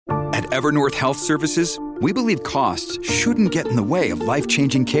At Evernorth Health Services, we believe costs shouldn't get in the way of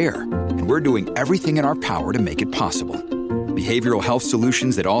life-changing care, and we're doing everything in our power to make it possible. Behavioral health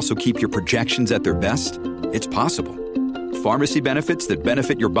solutions that also keep your projections at their best? It's possible. Pharmacy benefits that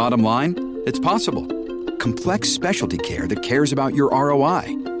benefit your bottom line? It's possible. Complex specialty care that cares about your ROI?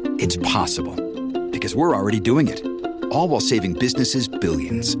 It's possible. Because we're already doing it. All while saving businesses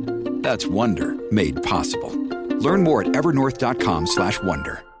billions. That's Wonder made possible. Learn more at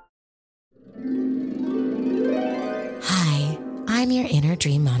evernorth.com/wonder. Hi, I'm your inner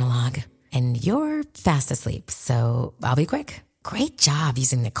dream monologue. And you're fast asleep, so I'll be quick. Great job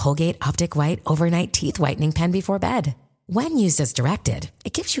using the Colgate Optic White Overnight Teeth Whitening Pen before bed. When used as directed,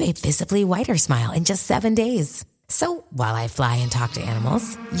 it gives you a visibly whiter smile in just 7 days. So while I fly and talk to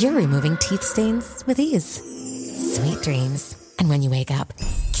animals, you're removing teeth stains with ease. Sweet dreams. And when you wake up,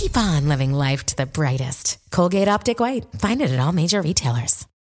 keep on living life to the brightest. Colgate Optic White. Find it at all major retailers.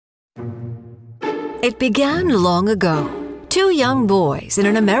 It began long ago. Two young boys in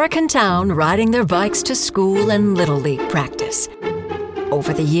an American town riding their bikes to school and Little League practice.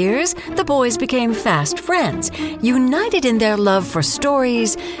 Over the years, the boys became fast friends, united in their love for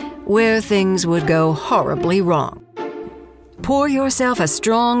stories where things would go horribly wrong. Pour yourself a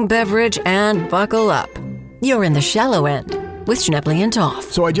strong beverage and buckle up. You're in the shallow end with Schnebley and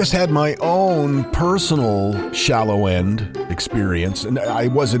Toff. So I just had my own personal shallow end experience, and I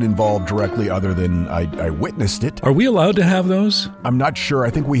wasn't involved directly other than I witnessed it. Are we allowed to have those? I'm not sure.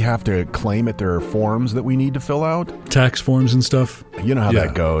 I think we have to claim it. There are forms that we need to fill out. Tax forms and stuff? You know how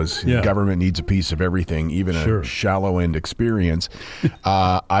that goes. Yeah. The government needs a piece of everything, even a shallow end experience.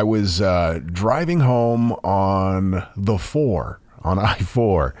 I was driving home on the 4, on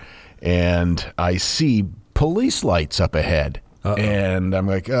I-4, and I see police lights up ahead. Uh-oh. And I'm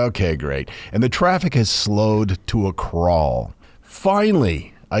like, okay, great. And the traffic has slowed to a crawl.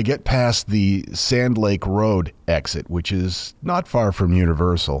 Finally, I get past the Sand Lake Road exit, which is not far from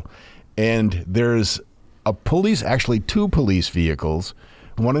Universal. And there's actually two police vehicles,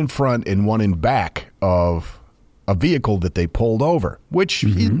 one in front and one in back of a vehicle that they pulled over, which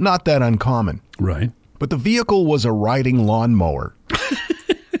is not that uncommon. Right. But the vehicle was a riding lawnmower.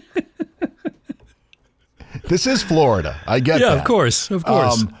 This is Florida. I get that. Yeah, of course.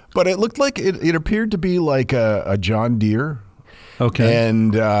 But it looked like it appeared to be like a John Deere. Okay.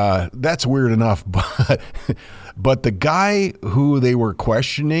 And that's weird enough. But the guy who they were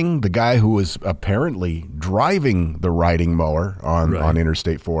questioning, the guy who was apparently driving the riding mower on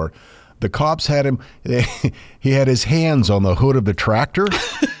Interstate 4, the cops had him, he had his hands on the hood of the tractor.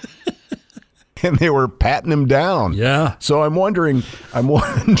 And they were patting him down. Yeah. So I'm wondering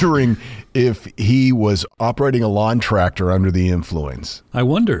if he was operating a lawn tractor under the influence. I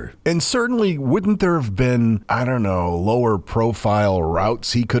wonder. And certainly, wouldn't there have been, I don't know, lower profile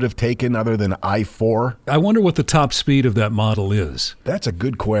routes he could have taken other than I-4? I wonder what the top speed of that model is. That's a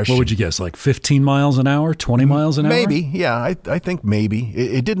good question. What would you guess, like 15 miles an hour, 20 miles an hour? Maybe, yeah. I think maybe.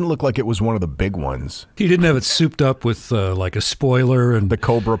 It didn't look like it was one of the big ones. He didn't have it souped up with like a spoiler and the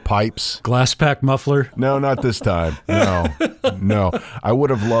Cobra pipes. Glass pack muffler? No, not this time. No. I would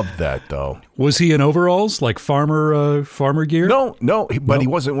have loved that, though. Was he in overalls, like farmer gear? No, but he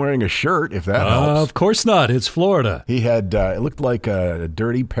wasn't wearing a shirt, if that helps. Of course not. It's Florida. He had, it looked like a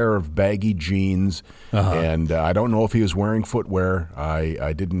dirty pair of baggy jeans, and I don't know if he was wearing footwear.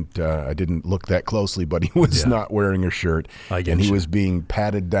 I didn't look that closely, but he was not wearing a shirt. And he was being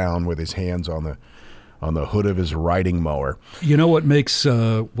patted down with his hands on the hood of his riding mower. You know what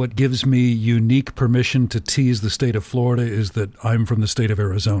gives me unique permission to tease the state of Florida is that I'm from the state of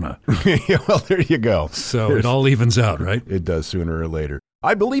Arizona. Yeah, well, there you go. So it all evens out, right? It does sooner or later.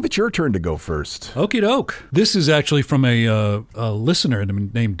 I believe it's your turn to go first. Okie doke. This is actually from a listener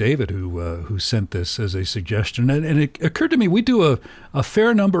named David who sent this as a suggestion. And it occurred to me, we do a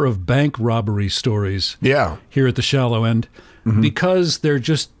fair number of bank robbery stories here at the Shallow End. Because they're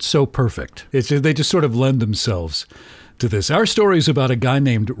just so perfect. They just sort of lend themselves to this. Our story is about a guy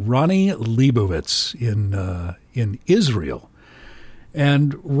named Ronnie Leibovitz in Israel.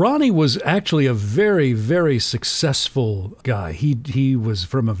 And Ronnie was actually a very, very successful guy. He was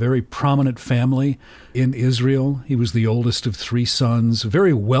from a very prominent family in Israel. He was the oldest of 3 sons, a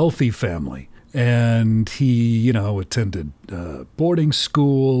very wealthy family. And he, attended boarding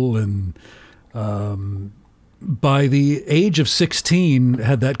school and by the age of 16,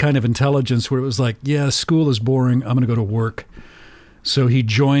 had that kind of intelligence where it was like, yeah, school is boring. I'm going to go to work. So he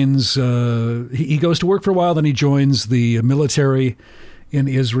joins, he goes to work for a while, then he joins the military in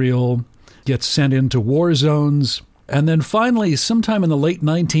Israel, gets sent into war zones. And then finally, sometime in the late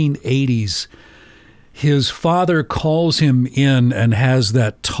 1980s, his father calls him in and has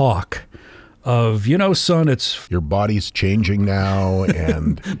that talk of, son, it's... Your body's changing now,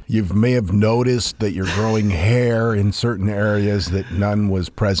 and you may have noticed that you're growing hair in certain areas that none was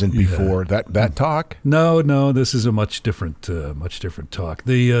present before. That talk? No, this is a much different talk.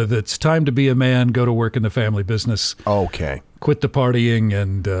 It's time to be a man, go to work in the family business. Okay. Quit the partying,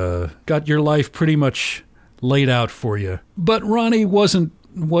 and got your life pretty much laid out for you. But Ronnie wasn't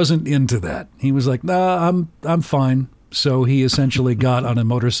into that. He was like, nah, I'm fine. So he essentially got on a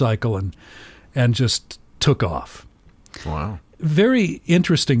motorcycle and just took off. Wow. Very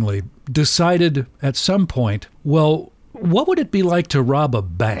interestingly, decided at some point, well, what would it be like to rob a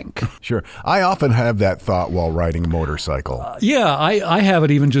bank? Sure. I often have that thought while riding a motorcycle. I have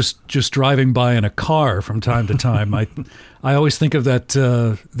it even just driving by in a car from time to time. I always think of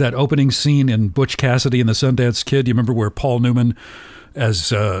that opening scene in Butch Cassidy and the Sundance Kid. You remember where Paul Newman,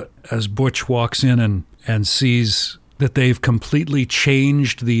 as Butch walks in and sees that they've completely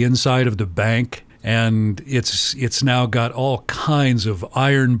changed the inside of the bank, and it's now got all kinds of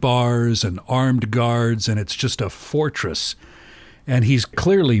iron bars and armed guards, and it's just a fortress. And he's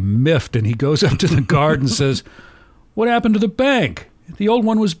clearly miffed, and he goes up to the guard and says, "What happened to the bank? The old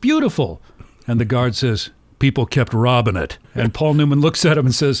one was beautiful." And the guard says, "People kept robbing it." And Paul Newman looks at him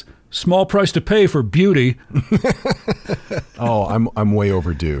and says, "Small price to pay for beauty." Oh, I'm way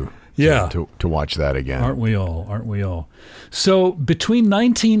overdue. Yeah. To watch that again. Aren't we all? So between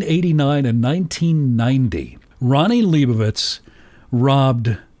 1989 and 1990, Ronnie Leibovitz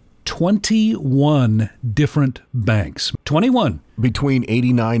robbed 21 different banks. 21. Between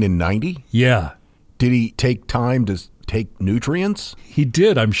 89 and 90? Yeah. Did he take time to take nutrients? He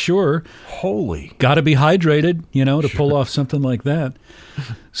did, I'm sure. Holy. Got to be hydrated, to pull off something like that.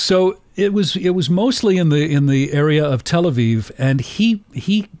 So it was mostly in the area of Tel Aviv, and he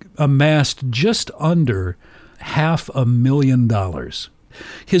amassed just under $500,000.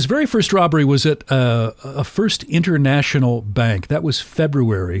 His very first robbery was at a First International Bank. That was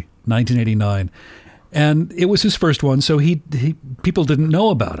February 1989, and it was his first one. So people didn't know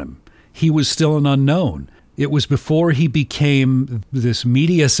about him. He was still an unknown. It was before he became this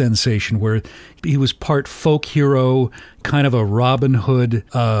media sensation where he was part folk hero, kind of a Robin Hood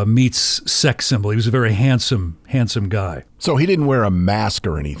meets sex symbol. He was a very handsome guy. So he didn't wear a mask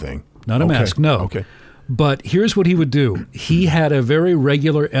or anything? Not a mask, no. Okay. But here's what he would do. He had a very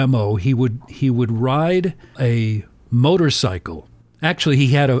regular MO. He would ride a motorcycle. Actually, he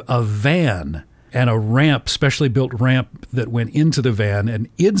had a van and a ramp, specially built ramp that went into the van, and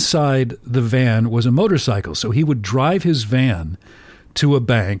inside the van was a motorcycle. So he would drive his van to a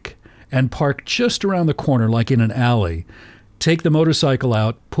bank and park just around the corner, like in an alley, take the motorcycle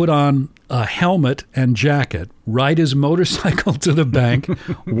out, put on a helmet and jacket, ride his motorcycle to the bank,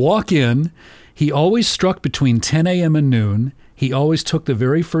 walk in. He always struck between 10 a.m. and noon. He always took the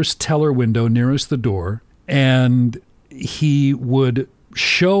very first teller window nearest the door, and he would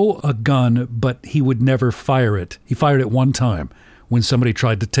show a gun, but he would never fire it. He fired it one time when somebody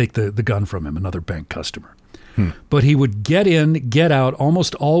tried to take the gun from him, another bank customer. But he would get in, get out,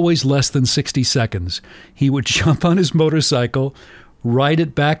 almost always less than 60 seconds. He would jump on his motorcycle, ride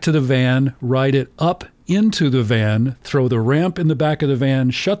it back to the van, ride it up into the van, throw the ramp in the back of the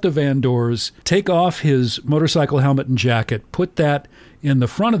van, shut the van doors, take off his motorcycle helmet and jacket, put that in the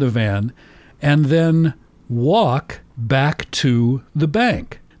front of the van, and then walk back to the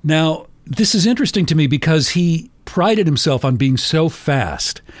bank. Now, this is interesting to me because he prided himself on being so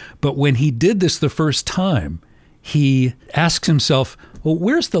fast, but when he did this the first time, he asks himself, well,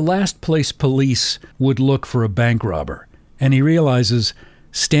 where's the last place police would look for a bank robber? And he realizes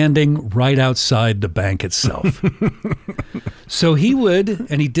standing right outside the bank itself. So he would,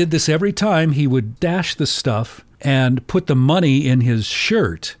 and he did this every time, he would dash the stuff and put the money in his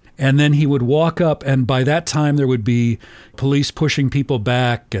shirt. And then he would walk up, and by that time there would be police pushing people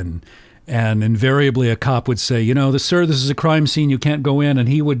back, and invariably a cop would say, sir, this is a crime scene, you can't go in. And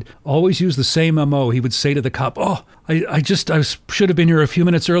he would always use the same MO. He would say to the cop, I should have been here a few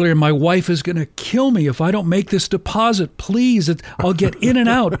minutes earlier. My wife is going to kill me if I don't make this deposit. Please, I'll get in and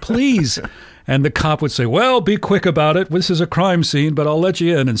out, please. And the cop would say, well, be quick about it. This is a crime scene, but I'll let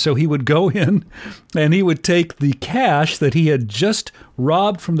you in. And so he would go in and he would take the cash that he had just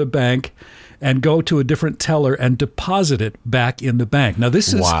robbed from the bank and go to a different teller and deposit it back in the bank. Now,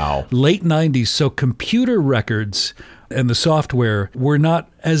 this is late 90s, so computer records and the software were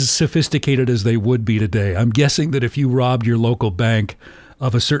not as sophisticated as they would be today. I'm guessing that if you robbed your local bank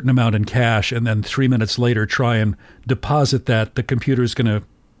of a certain amount in cash and then 3 minutes later try and deposit that, the computer's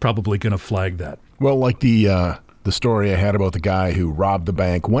probably going to flag that. Well, like the the story I had about the guy who robbed the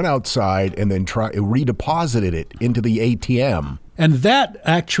bank, went outside, and then redeposited it into the ATM. And that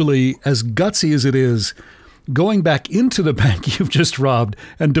actually, as gutsy as it is, going back into the bank you've just robbed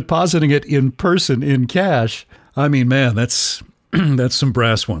and depositing it in person in cash, I mean, man, that's some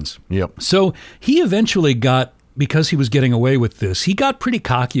brass ones. Yep. So he eventually got, because he was getting away with this, he got pretty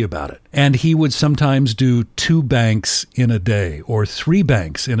cocky about it. And he would sometimes do 2 banks in a day or 3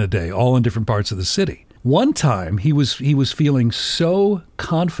 banks in a day, all in different parts of the city. One time he was feeling so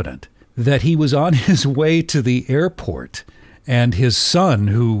confident that he was on his way to the airport, and his son,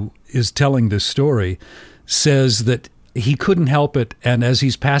 who is telling this story, says that he couldn't help it, and as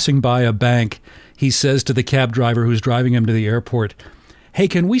he's passing by a bank, he says to the cab driver who's driving him to the airport, "Hey,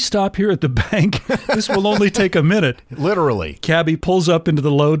 can we stop here at the bank? This will only take a minute." Literally. Cabbie pulls up into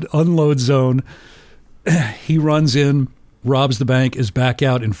the unload zone. He runs in, robs the bank, is back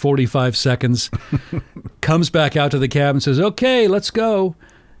out in 45 seconds, comes back out to the cab and says, "Okay, let's go,"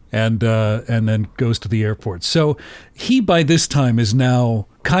 and then goes to the airport. So he, by this time, is now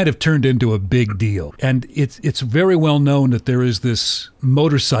kind of turned into a big deal. And it's very well known that there is this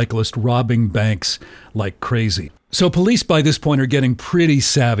motorcyclist robbing banks like crazy. So police by this point are getting pretty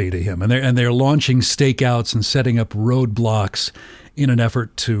savvy to him, and they're launching stakeouts and setting up roadblocks in an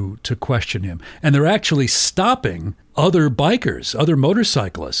effort to question him. And they're actually stopping other bikers, other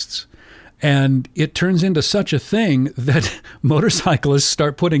motorcyclists. And it turns into such a thing that motorcyclists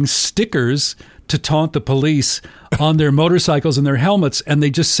start putting stickers to taunt the police on their motorcycles and their helmets, and they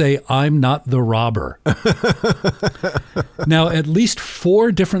just say, "I'm not the robber." Now, at least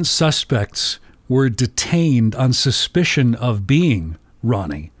 4 different suspects were detained on suspicion of being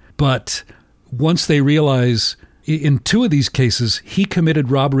Ronnie. But once they realize, in 2 of these cases, he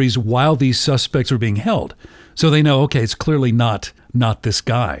committed robberies while these suspects were being held. So they know, okay, it's clearly not this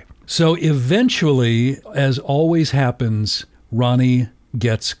guy. So eventually, as always happens, Ronnie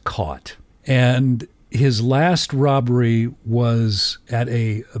gets caught. And his last robbery was at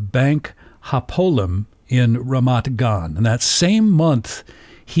a bank Hapolim in Ramat Gan. And that same month,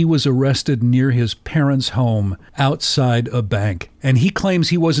 he was arrested near his parents' home outside a bank. And he claims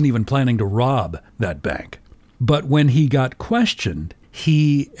he wasn't even planning to rob that bank. But when he got questioned,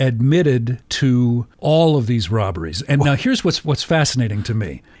 he admitted to all of these robberies. And now here's what's fascinating to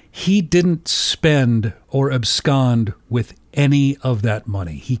me. He didn't spend or abscond with any of that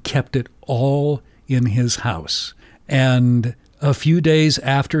money. He kept it all in his house. And a few days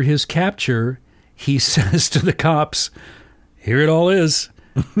after his capture, he says to the cops, "Here it all is."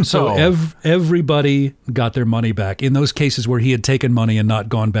 So everybody got their money back in those cases where he had taken money and not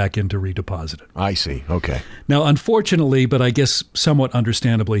gone back in to redeposit it. I see. Okay. Now, unfortunately, but I guess somewhat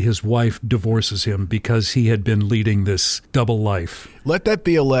understandably, his wife divorces him because he had been leading this double life. Let that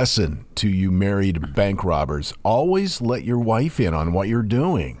be a lesson to you married bank robbers. Always let your wife in on what you're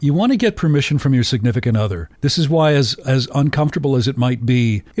doing. You want to get permission from your significant other. This is why, as uncomfortable as it might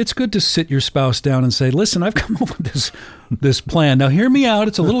be, it's good to sit your spouse down and say, "Listen, I've come up with this plan. Now, hear me out.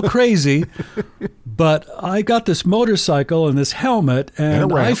 It's a little crazy, but I got this motorcycle and this helmet,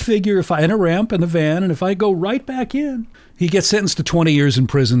 and I figure if I, and a ramp and a van, and if I go right back in." He gets sentenced to 20 years in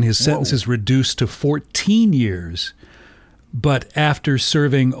prison. His sentence is reduced to 14 years. But after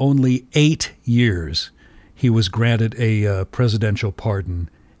serving only 8 years, he was granted a presidential pardon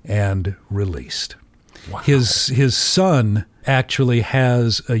and released. Wow. His son actually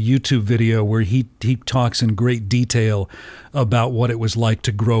has a YouTube video where he talks in great detail about what it was like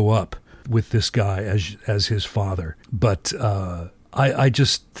to grow up with this guy as his father. But I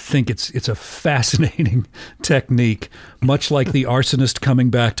just think it's a fascinating technique, much like the arsonist coming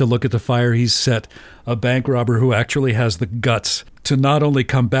back to look at the fire he's set, a bank robber who actually has the guts to not only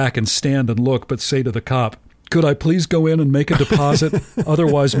come back and stand and look, but say to the cop, "Could I please go in and make a deposit?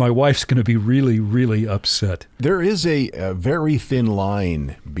 Otherwise, my wife's going to be really, really upset." There is a very thin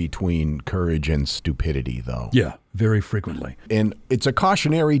line between courage and stupidity, though. Yeah, very frequently. And it's a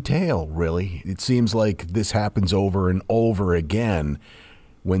cautionary tale, really. It seems like this happens over and over again.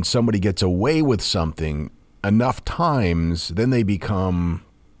 When somebody gets away with something enough times, then they become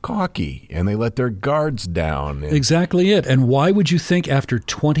cocky and they let their guards down. Exactly it. And why would you think after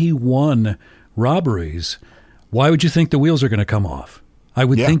 21 robberies, why would you think the wheels are going to come off? I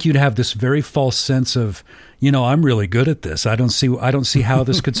would think you'd have this very false sense of, I'm really good at this. I don't see how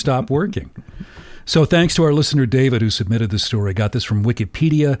this could stop working. So thanks to our listener, David, who submitted this story. Got this from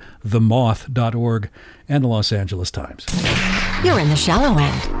Wikipedia, themoth.org, and the Los Angeles Times. You're in the shallow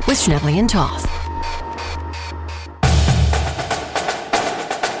end with Schnebly and Toth.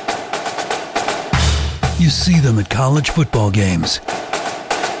 You see them at college football games,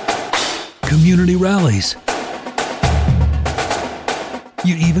 community rallies,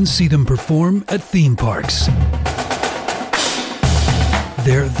 You even see them perform at theme parks.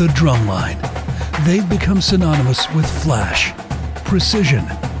 They're the Drumline. They've become synonymous with flash, precision,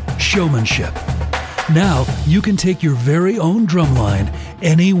 showmanship. Now you can take your very own Drumline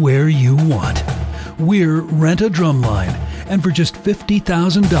anywhere you want. We're Rent a Drumline, and for just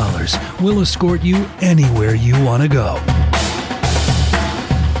 $50,000, we'll escort you anywhere you want to go.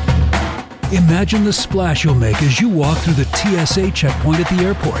 Imagine the splash you'll make as you walk through the TSA checkpoint at the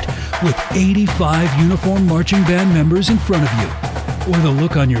airport with 85 uniformed marching band members in front of you. Or the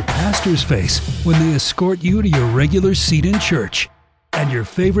look on your pastor's face when they escort you to your regular seat in church. And your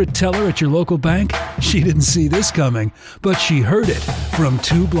favorite teller at your local bank? She didn't see this coming, but she heard it from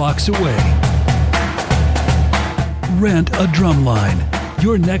 2 blocks away. Rent a Drumline.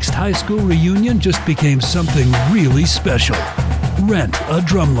 Your next high school reunion just became something really special. Rent a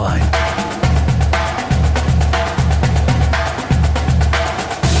Drumline.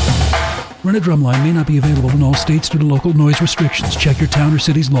 Rent a Drumline may not be available in all states due to local noise restrictions. Check your town or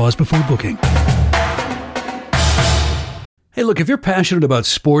city's laws before booking. Hey, look, if you're passionate about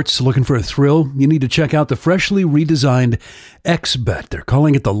sports, looking for a thrill, you need to check out the freshly redesigned XBet. They're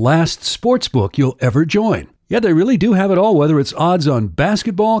calling it the last sports book you'll ever join. Yeah, they really do have it all, whether it's odds on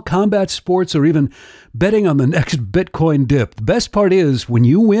basketball, combat sports, or even betting on the next Bitcoin dip. The best part is, when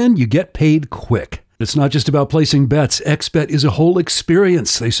you win, you get paid quick. It's not just about placing bets. XBet is a whole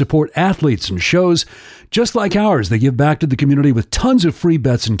experience. They support athletes and shows just like ours. They give back to the community with tons of free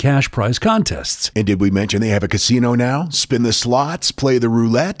bets and cash prize contests. And did we mention they have a casino now? Spin the slots, play the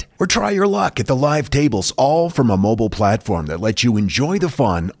roulette, or try your luck at the live tables, all from a mobile platform that lets you enjoy the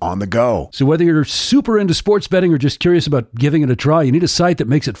fun on the go. So whether you're super into sports betting or just curious about giving it a try, you need a site that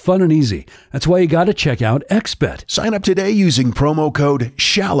makes it fun and easy. That's why you got to check out XBet. Sign up today using promo code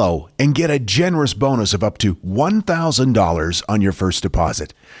SHALLOW and get a generous bonus of up to $1,000 on your first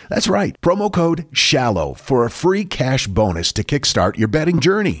deposit. That's right, promo code SHALLOW for a free cash bonus to kickstart your betting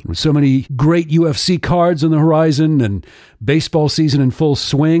journey. With so many great UFC cards on the horizon and baseball season in full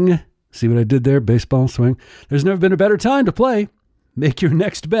swing. See what I did there? Baseball swing. There's never been a better time to play. Make your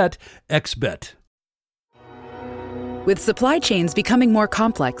next bet XBet. With supply chains becoming more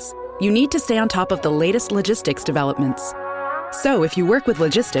complex, you need to stay on top of the latest logistics developments. So if you work with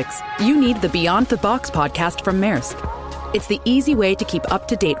logistics, you need the Beyond the Box podcast from Maersk. It's the easy way to keep up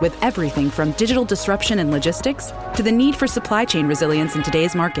to date with everything from digital disruption in logistics to the need for supply chain resilience in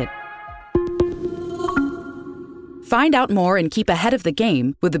today's market. Find out more and keep ahead of the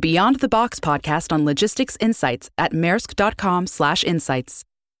game with the Beyond the Box podcast on logistics insights at maersk.com/insights.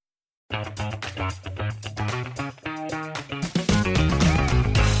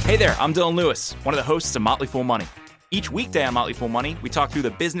 Hey there, I'm Dylan Lewis, one of the hosts of Motley Fool Money. Each weekday on Motley Fool Money, we talk through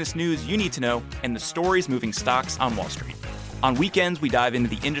the business news you need to know and the stories moving stocks on Wall Street. On weekends, we dive into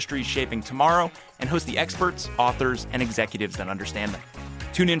the industries shaping tomorrow and host the experts, authors, and executives that understand them.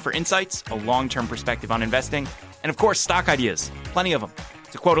 Tune in for insights, a long-term perspective on investing, and of course, stock ideas. Plenty of them.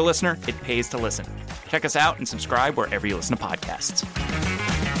 To quote a listener, it pays to listen. Check us out and subscribe wherever you listen to podcasts.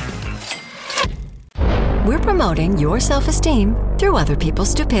 We're promoting your self-esteem through other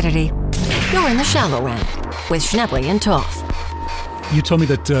people's stupidity. You're in the shallow end with Schnebley and Toff. You told me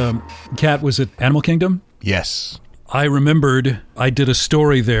that Kat was at Animal Kingdom? Yes. I remembered I did a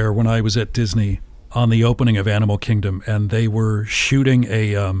story there when I was at Disney on the opening of Animal Kingdom, and they were shooting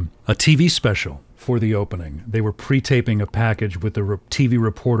a TV special for the opening. They were pre-taping a package with the TV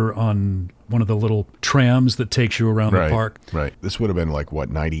reporter on one of the little trams that takes you around the park. Right. This would have been like, what,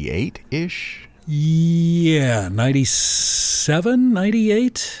 98-ish? Yeah, 97,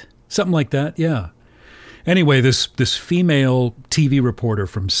 98? Something like that, yeah. Anyway, this female TV reporter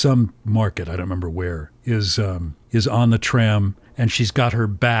from some market, I don't remember where, is on the tram, and she's got her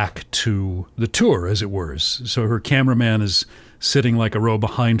back to the tour, as it were. So her cameraman is sitting like a row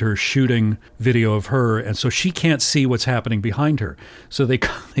behind her, shooting video of her, and so she can't see what's happening behind her. So they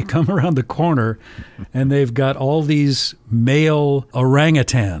come around the corner, and they've got all these male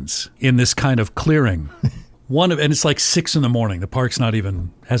orangutans in this kind of clearing. And it's like 6 a.m. The park's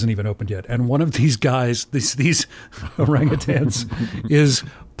hasn't even opened yet. And one of these guys, these orangutans, is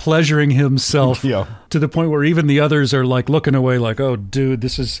pleasuring himself to the point where even the others are like looking away, like, "Oh, dude,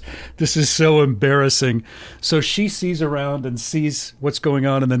 this is so embarrassing." So she sees around and sees what's going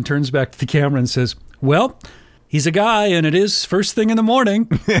on, and then turns back to the camera and says, "Well, he's a guy, and it is first thing in the morning."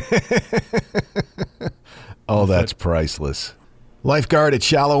 Oh, that's priceless. Lifeguard at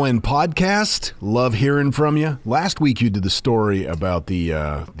Shallow End Podcast. Love hearing from you. Last week you did the story about the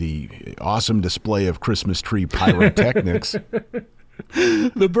awesome display of Christmas tree pyrotechnics.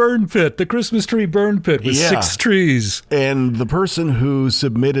 The burn pit, the Christmas tree burn pit with 6 trees. And the person who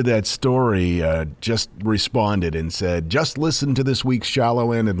submitted that story just responded and said, just listened to this week's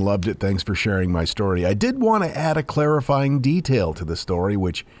Shallow End and loved it. Thanks for sharing my story. I did want to add a clarifying detail to the story,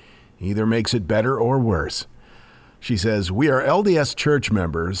 which either makes it better or worse. She says, we are LDS church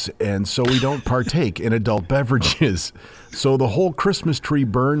members, and so we don't partake in adult beverages. So the whole Christmas tree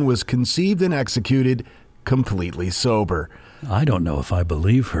burn was conceived and executed completely sober. I don't know if I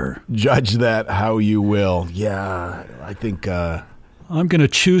believe her. Judge that how you will. Yeah, I think... I'm going to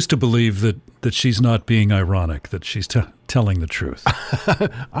choose to believe that she's not being ironic, that she's telling the truth.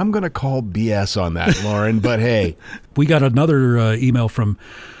 I'm going to call BS on that, Lauren, but hey. We got another email from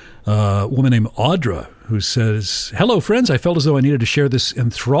a woman named Audra who says, hello, friends. I felt as though I needed to share this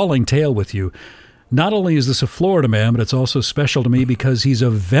enthralling tale with you. Not only is this a Florida man, but it's also special to me because he's a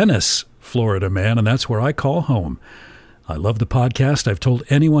Venice, Florida man, and that's where I call home. I love the podcast. I've told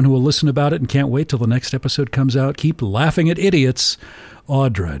anyone who will listen about it and can't wait till the next episode comes out. Keep laughing at idiots,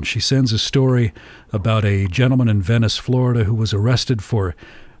 Audra. And she sends a story about a gentleman in Venice, Florida, who was arrested for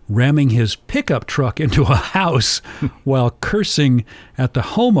ramming his pickup truck into a house while cursing at the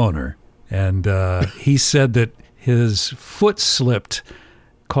homeowner. And he said that his foot slipped,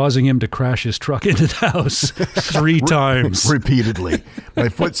 causing him to crash his truck into the house 3 times. Repeatedly. My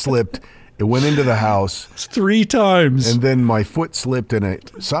foot slipped. It went into the house 3 times. And then my foot slipped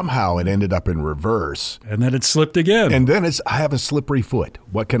and somehow it ended up in reverse. And then it slipped again. And then I have a slippery foot.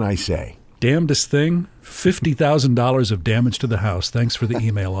 What can I say? Damnedest thing, $50,000 of damage to the house. Thanks for the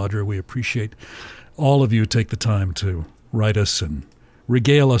email, Audra. We appreciate all of you take the time to write us and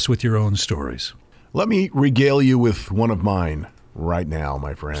regale us with your own stories. Let me regale you with one of mine right now,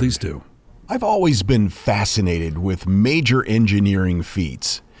 my friend. Please do. I've always been fascinated with major engineering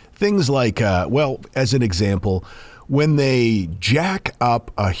feats. Things like, as an example, when they jack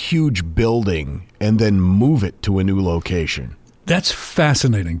up a huge building and then move it to a new location. That's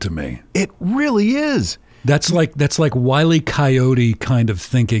fascinating to me. It really is. That's like Wile E. Coyote kind of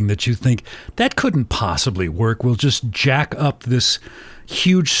thinking that you think, that couldn't possibly work. We'll just jack up this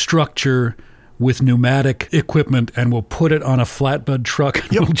huge structure with pneumatic equipment and we'll put it on a flatbed truck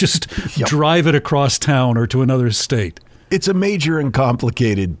and we'll just drive it across town or to another state. It's a major and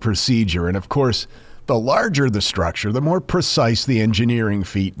complicated procedure, and of course, the larger the structure, the more precise the engineering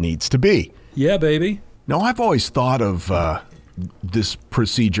feat needs to be. Yeah, baby. Now, I've always thought of this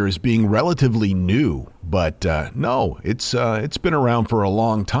procedure as being relatively new, but no, it's been around for a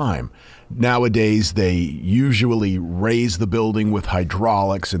long time. Nowadays, they usually raise the building with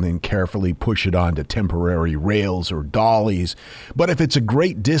hydraulics and then carefully push it onto temporary rails or dollies. But if it's a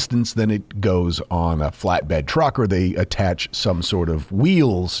great distance, then it goes on a flatbed truck or they attach some sort of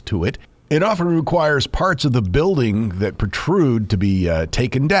wheels to it. It often requires parts of the building that protrude to be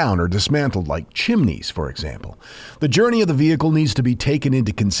taken down or dismantled, like chimneys, for example. The journey of the vehicle needs to be taken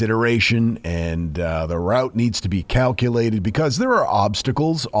into consideration, and the route needs to be calculated because there are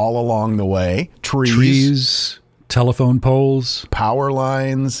obstacles all along the way. Trees, telephone poles, power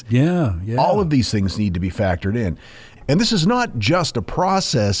lines. Yeah. All of these things need to be factored in. And this is not just a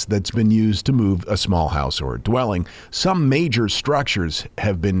process that's been used to move a small house or a dwelling. Some major structures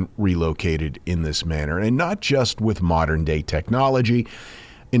have been relocated in this manner, and not just with modern-day technology.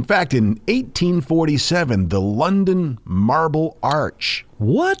 In fact, in 1847, the London Marble Arch,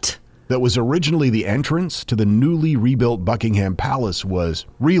 what? That was originally the entrance to the newly rebuilt Buckingham Palace, was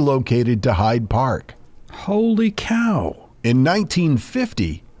relocated to Hyde Park. Holy cow. In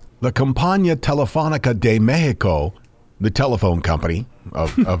 1950, the Compañía Telefónica de Mexico, the telephone company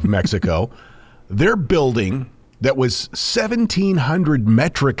of Mexico, their building that was 1,700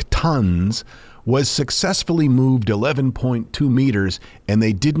 metric tons was successfully moved 11.2 meters, and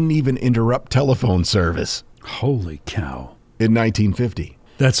they didn't even interrupt telephone service. Holy cow. In 1950.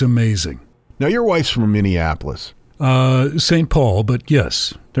 That's amazing. Now, your wife's from Minneapolis. St. Paul, but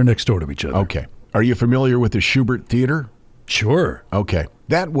yes, they're next door to each other. Okay. Are you familiar with the Schubert Theater? Sure. Okay.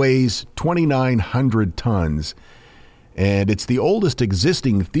 That weighs 2,900 tons, and it's the oldest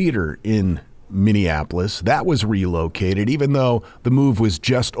existing theater in Minneapolis. That was relocated, even though the move was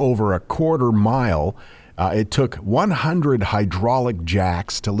just over a quarter mile. It took 100 hydraulic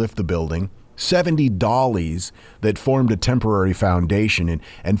jacks to lift the building, 70 dollies that formed a temporary foundation,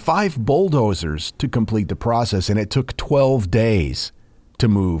 and 5 bulldozers to complete the process, and it took 12 days to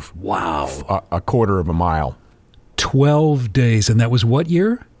move a quarter of a mile. 12 days, and that was what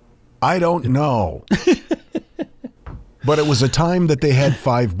year? I don't know. But it was a time that they had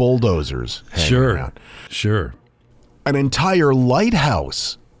 5 bulldozers hanging around. Sure. An entire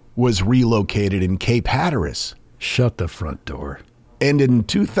lighthouse was relocated in Cape Hatteras. Shut the front door. And in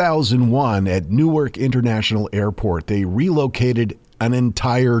 2001, at Newark International Airport, they relocated an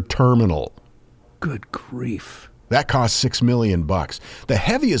entire terminal. Good grief. That cost $6 million. The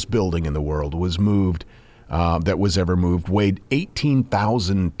heaviest building in the world was moved, that was ever moved, weighed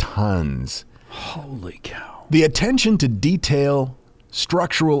 18,000 tons. Holy cow. The attention to detail,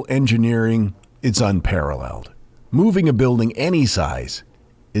 structural engineering, it's unparalleled. Moving a building any size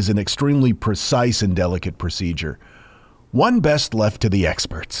is an extremely precise and delicate procedure. One best left to the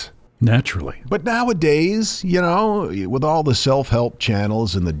experts. Naturally. But nowadays, you know, with all the self-help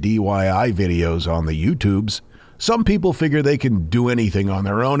channels and the DIY videos on the YouTubes, some people figure they can do anything on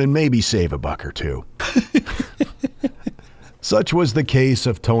their own and maybe save a buck or two. Such was the case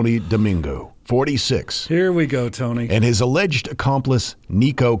of Tony Domingo, 46. Here we go, Tony. And his alleged accomplice,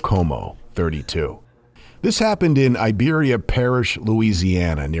 Nico Como, 32. This happened in Iberia Parish,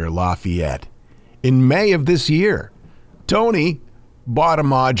 Louisiana, near Lafayette. In May of this year, Tony bought a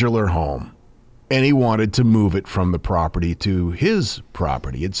modular home, and he wanted to move it from the property to his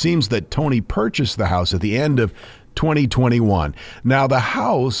property. It seems that Tony purchased the house at the end of 2021. Now, the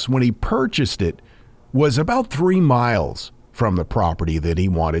house, when he purchased it, was about 3 miles from the property that he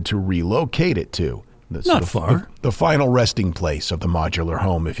wanted to relocate it to. Not far. The final resting place of the modular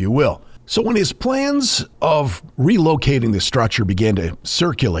home, if you will. So when his plans of relocating the structure began to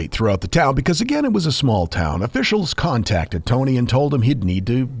circulate throughout the town, because again, it was a small town, officials contacted Tony and told him he'd need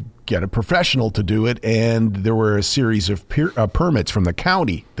to get a professional to do it, and there were a series of permits from the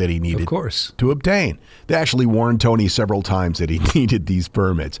county that he needed to obtain. They actually warned Tony several times that he needed these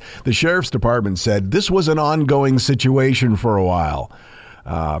permits. The sheriff's department said this was an ongoing situation for a while.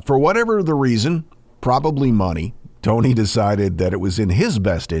 For whatever the reason, probably money, Tony decided that it was in his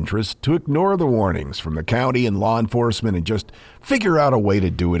best interest to ignore the warnings from the county and law enforcement and just figure out a way to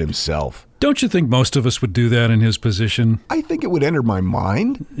do it himself. Don't you think most of us would do that in his position? I think it would enter my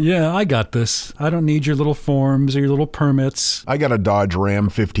mind. Yeah, I got this. I don't need your little forms or your little permits. I got a Dodge Ram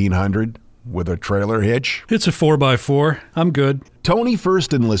 1500 with a trailer hitch. It's a 4x4. I'm good. Tony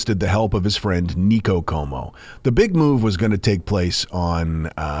first enlisted the help of his friend Nico Como. The big move was going to take place on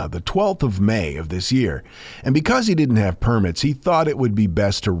the 12th of May of this year. And because he didn't have permits, he thought it would be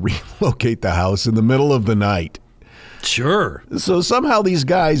best to relocate the house in the middle of the night. Sure. So somehow these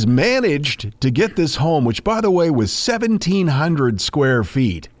guys managed to get this home, which, by the way, was 1,700 square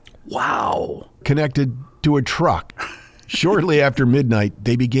feet. Wow. Connected to a truck. Shortly after midnight,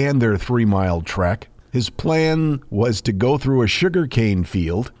 they began their 3-mile trek. His plan was to go through a sugarcane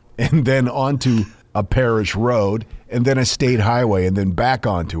field and then onto a parish road and then a state highway and then back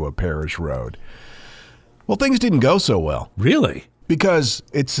onto a parish road. Well, things didn't go so well. Really? Because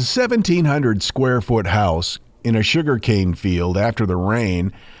it's a 1,700 square foot house in a sugarcane field after the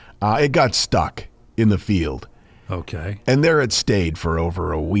rain. It got stuck in the field. Okay. And there it stayed for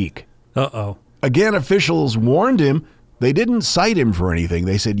over a week. Uh-oh. Again, officials warned him. They didn't cite him for anything.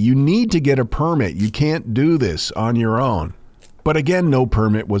 They said, you need to get a permit. You can't do this on your own. But again, no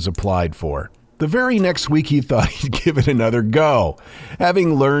permit was applied for. The very next week, he thought he'd give it another go.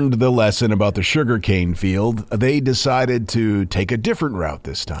 Having learned the lesson about the sugarcane field, they decided to take a different route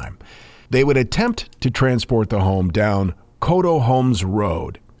this time. They would attempt to transport the home down Coteau Holmes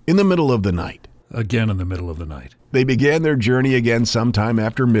Road in the middle of the night. Again in the middle of the night. They began their journey again sometime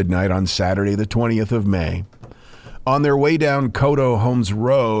after midnight on Saturday, the 20th of May. On their way down Coteau Holmes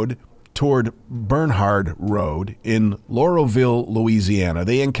Road toward Bernhard Road in Laureauville, Louisiana,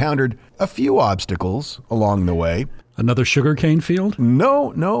 they encountered a few obstacles along the way. Another sugarcane field?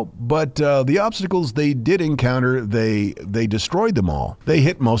 No, but the obstacles they did encounter, they destroyed them all. They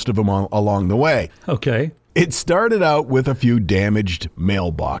hit most of them along the way. Okay. It started out with a few damaged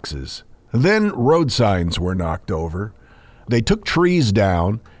mailboxes. Then road signs were knocked over. They took trees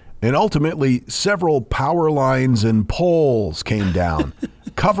down. And ultimately, several power lines and poles came down,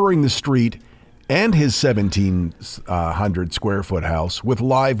 covering the street and his 1,700 square foot house with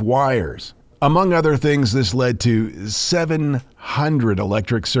live wires. Among other things, this led to 700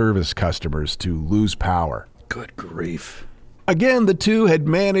 electric service customers to lose power. Good grief. Again, the two had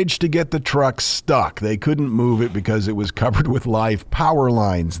managed to get the truck stuck. They couldn't move it because it was covered with live power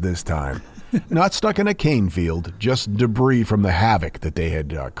lines this time. Not stuck in a cane field, just debris from the havoc that they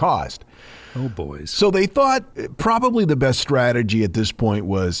had caused. Oh, boys. So they thought probably the best strategy at this point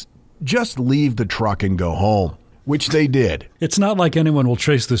was just leave the truck and go home, which they did. It's not like anyone will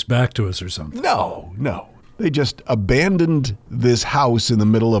trace this back to us or something. No. They just abandoned this house in the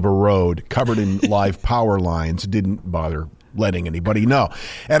middle of a road covered in live power lines, didn't bother letting anybody know.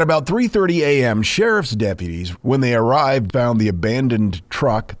 At about 3:30 a.m., sheriff's deputies, when they arrived, found the abandoned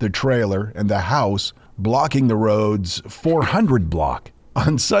truck, the trailer, and the house blocking the road's 400 block.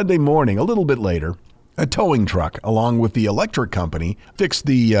 On Sunday morning, a little bit later, a towing truck, along with the electric company, fixed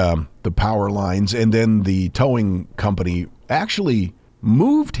the power lines, and then the towing company actually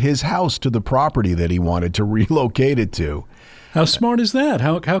moved his house to the property that he wanted to relocate it to. How smart is that?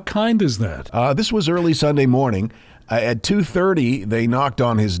 How kind is that? This was early Sunday morning. At 2:30, they knocked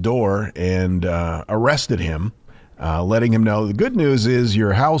on his door and arrested him, letting him know the good news is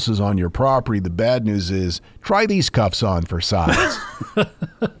your house is on your property. The bad news is try these cuffs on for size.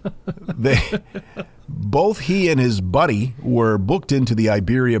 Both he and his buddy were booked into the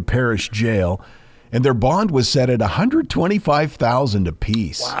Iberia Parish Jail, and their bond was set at $125,000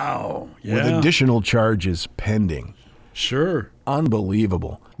 apiece. Wow. Yeah. With additional charges pending. Sure.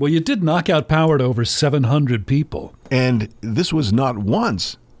 Unbelievable. Well, you did knock out power to over 700 people. And this was not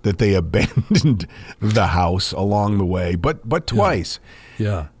once that they abandoned the house along the way, but twice.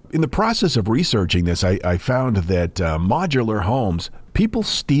 Yeah. In the process of researching this, I found that modular homes, people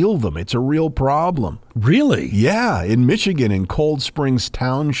steal them. It's a real problem. Really? Yeah. In Michigan, in Cold Springs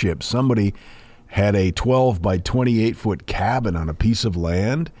Township, somebody had a 12 by 28 foot cabin on a piece of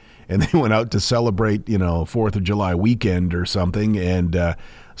land, and they went out to celebrate, 4th of July weekend or something, and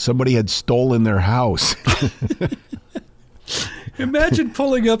somebody had stolen their house. Imagine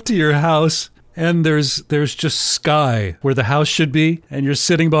pulling up to your house and there's just sky where the house should be, and you're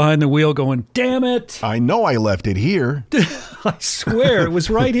sitting behind the wheel going, damn it. I know I left it here. I swear it was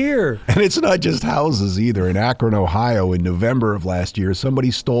right here. And it's not just houses either. In Akron, Ohio, in November of last year,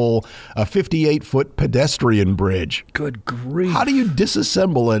 somebody stole a 58-foot pedestrian bridge. Good grief. How do you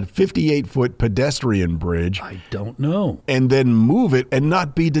disassemble a 58-foot pedestrian bridge? I don't know. And then move it and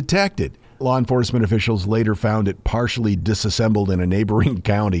not be detected? Law enforcement officials later found it partially disassembled in a neighboring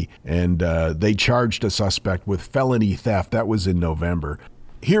county, and they charged a suspect with felony theft. That was in November.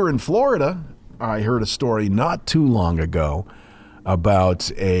 Here in Florida, I heard a story not too long ago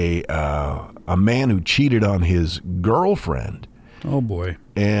about a man who cheated on his girlfriend. Oh, boy.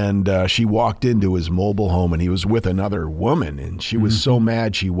 And she walked into his mobile home, and he was with another woman, and she was so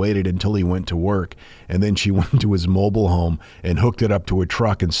mad she waited until he went to work, and then she went to his mobile home and hooked it up to a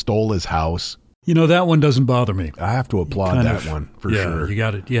truck and stole his house. That one doesn't bother me. I have to applaud that one, for sure. You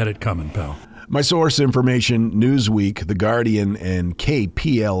had it coming, pal. My source information, Newsweek, The Guardian, and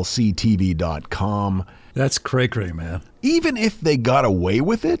KPLCTV.com. That's cray-cray, man. Even if they got away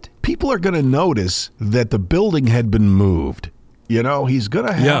with it, people are going to notice that the building had been moved. He's going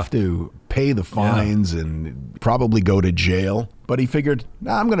to have to pay the fines and probably go to jail. But he figured,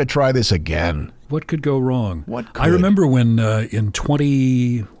 I'm going to try this again. What could go wrong? What could? I remember when in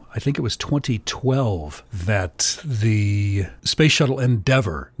 2012, that the Space Shuttle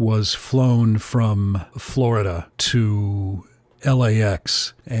Endeavour was flown from Florida to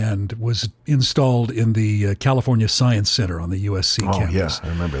LAX and was installed in the California Science Center on the USC campus. Oh, yeah,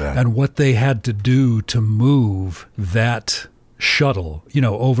 I remember that. And what they had to do to move that shuttle,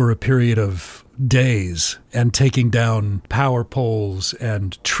 over a period of days, and taking down power poles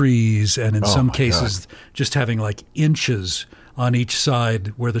and trees, and in some cases just having like inches on each side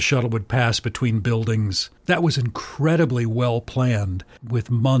where the shuttle would pass between buildings. That was incredibly well planned,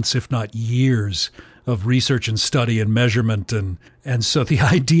 with months, if not years, of research and study and measurement. And so the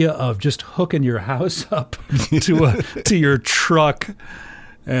idea of just hooking your house up to your truck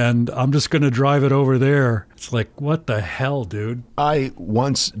and I'm just going to drive it over there. It's like, what the hell, dude? I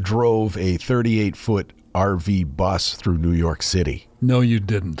once drove a 38-foot RV bus through New York City. No, you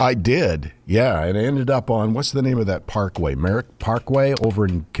didn't. I did. Yeah, and I ended up on, what's the name of that parkway? Merrick Parkway over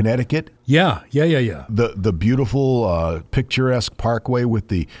in Connecticut? Yeah. The beautiful, picturesque parkway with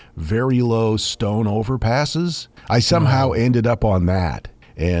the very low stone overpasses. I somehow ended up on that.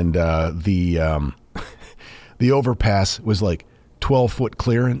 And the overpass was like 12-foot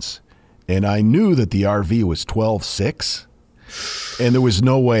clearance, and I knew that the RV was 12.6, and there was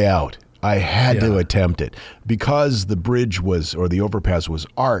no way out. I had to attempt it. Because the bridge was, or the overpass was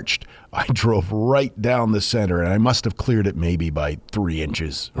arched, I drove right down the center, and I must have cleared it maybe by 3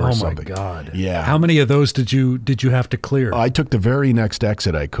 inches or something. Oh, my God. Yeah. How many of those did you have to clear? I took the very next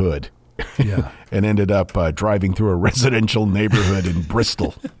exit I could. Yeah. And ended up driving through a residential neighborhood in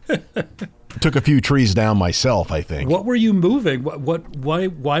Bristol. Took a few trees down myself, I think. What were you moving?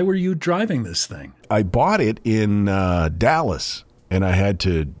 Why were you driving this thing? I bought it in Dallas, and I had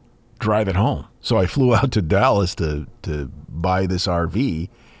to drive it home. So I flew out to Dallas to buy this RV,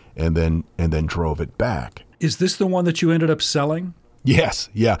 and then drove it back. Is this the one that you ended up selling? Yes,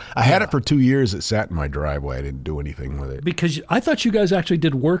 yeah. I had it for 2 years. It sat in my driveway. I didn't do anything with it. Because I thought you guys actually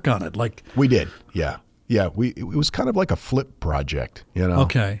did work on it. We did, yeah. Yeah, it was kind of like a flip project, you know.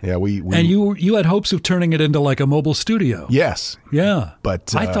 Okay. Yeah, we and you had hopes of turning it into like a mobile studio. Yes. Yeah.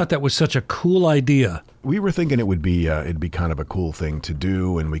 But I thought that was such a cool idea. We were thinking it'd be kind of a cool thing to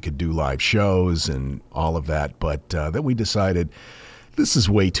do, and we could do live shows and all of that. But then we decided this is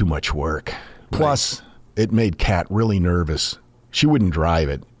way too much work. Plus, it made Kat really nervous. She wouldn't drive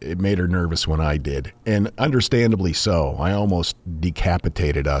it. It made her nervous when I did, and understandably so. I almost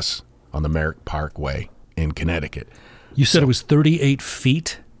decapitated us on the Merrick Parkway in Connecticut. You said it was 38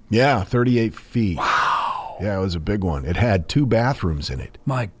 feet? Yeah, 38 feet. Wow. Yeah, it was a big one. It had 2 bathrooms in it.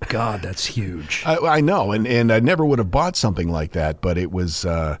 My God, that's huge. I know, and I never would have bought something like that, but it was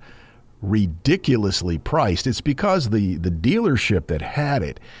ridiculously priced. It's because the dealership that had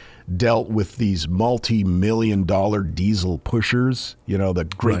it dealt with these multi-million-dollar diesel pushers, you know, the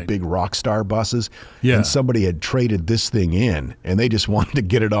great big rock star buses. Yeah. And somebody had traded this thing in, and they just wanted to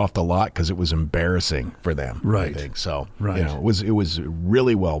get it off the lot because it was embarrassing for them. Right. I think. So, right. You know, it was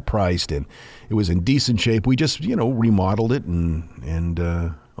really well priced, and it was in decent shape. We just, you know, remodeled it and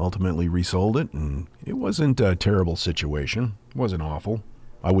ultimately resold it, and it wasn't a terrible situation. It wasn't awful.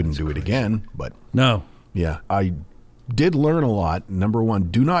 I wouldn't do it again, but no. Yeah, I did learn a lot. Number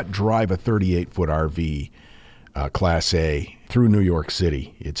one, do not drive a 38-foot RV, Class A, through New York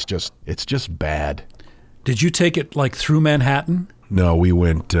City. It's just bad. Did you take it like through Manhattan? No, we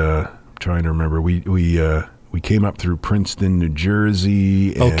went. Trying to remember, we came up through Princeton, New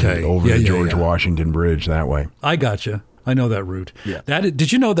Jersey, and over the George Washington Bridge that way. I gotcha. I know that route. Yeah.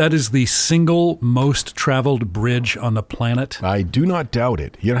 Did you know that is the single most traveled bridge on the planet? I do not doubt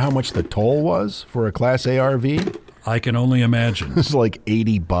it. You know how much the toll was for a Class A RV? I can only imagine. It's like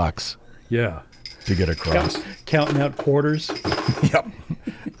 $80. Yeah. To get across. Counting out quarters. Yep.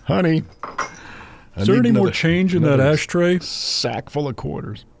 Honey. Is there any more change in that ashtray? Sack full of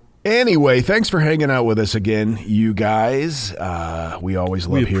quarters. Anyway, thanks for hanging out with us again, you guys. We always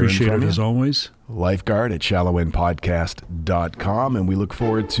love hearing from you. We appreciate it as always. Lifeguard at shallowendpodcast.com, and we look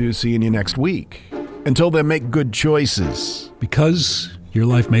forward to seeing you next week. Until then, make good choices. Because your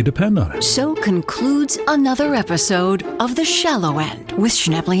life may depend on it. So concludes another episode of The Shallow End with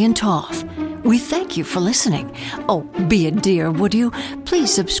Schnebley and Toff. We thank you for listening. Oh, be a dear, would you?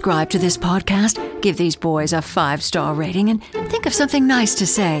 Please subscribe to this podcast, give these boys a 5-star rating, and think of something nice to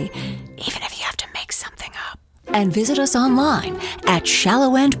say, even if you have to make something up. And visit us online at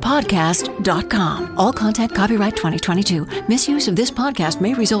shallowendpodcast.com. All content copyright 2022. Misuse of this podcast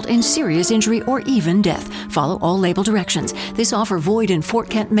may result in serious injury or even death. Follow all label directions. This offer void in Fort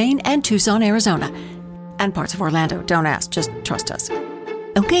Kent, Maine and Tucson, Arizona. And parts of Orlando. Don't ask, just trust us.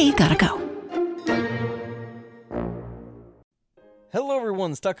 Okay, gotta go. Hello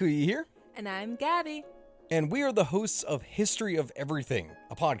everyone, Stakuyi here. And I'm Gabby. And we are the hosts of History of Everything,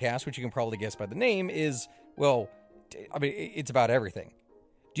 a podcast which you can probably guess by the name is, well, I mean, it's about everything.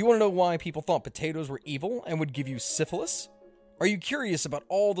 Do you want to know why people thought potatoes were evil and would give you syphilis? Are you curious about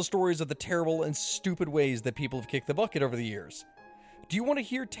all the stories of the terrible and stupid ways that people have kicked the bucket over the years? Do you want to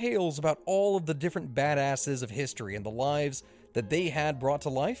hear tales about all of the different badasses of history and the lives that they had brought to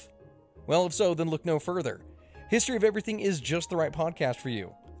life? Well, if so, then look no further. History of Everything is just the right podcast for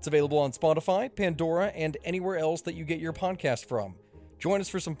you. It's available on Spotify, Pandora, and anywhere else that you get your podcast from. Join us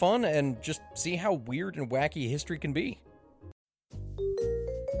for some fun and just see how weird and wacky history can be.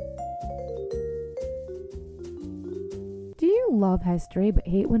 Do you love history but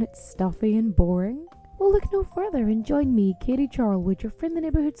hate when it's stuffy and boring? Well, look no further and join me, Katie Charlwood, your friendly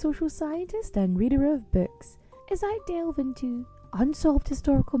neighbourhood social scientist and reader of books, as I delve into unsolved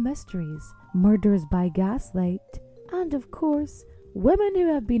historical mysteries, murders by gaslight, and of course, women who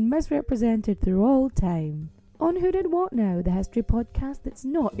have been misrepresented through all time. On Who Did What Now, the history podcast that's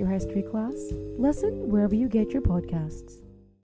not your history class. Listen wherever you get your podcasts.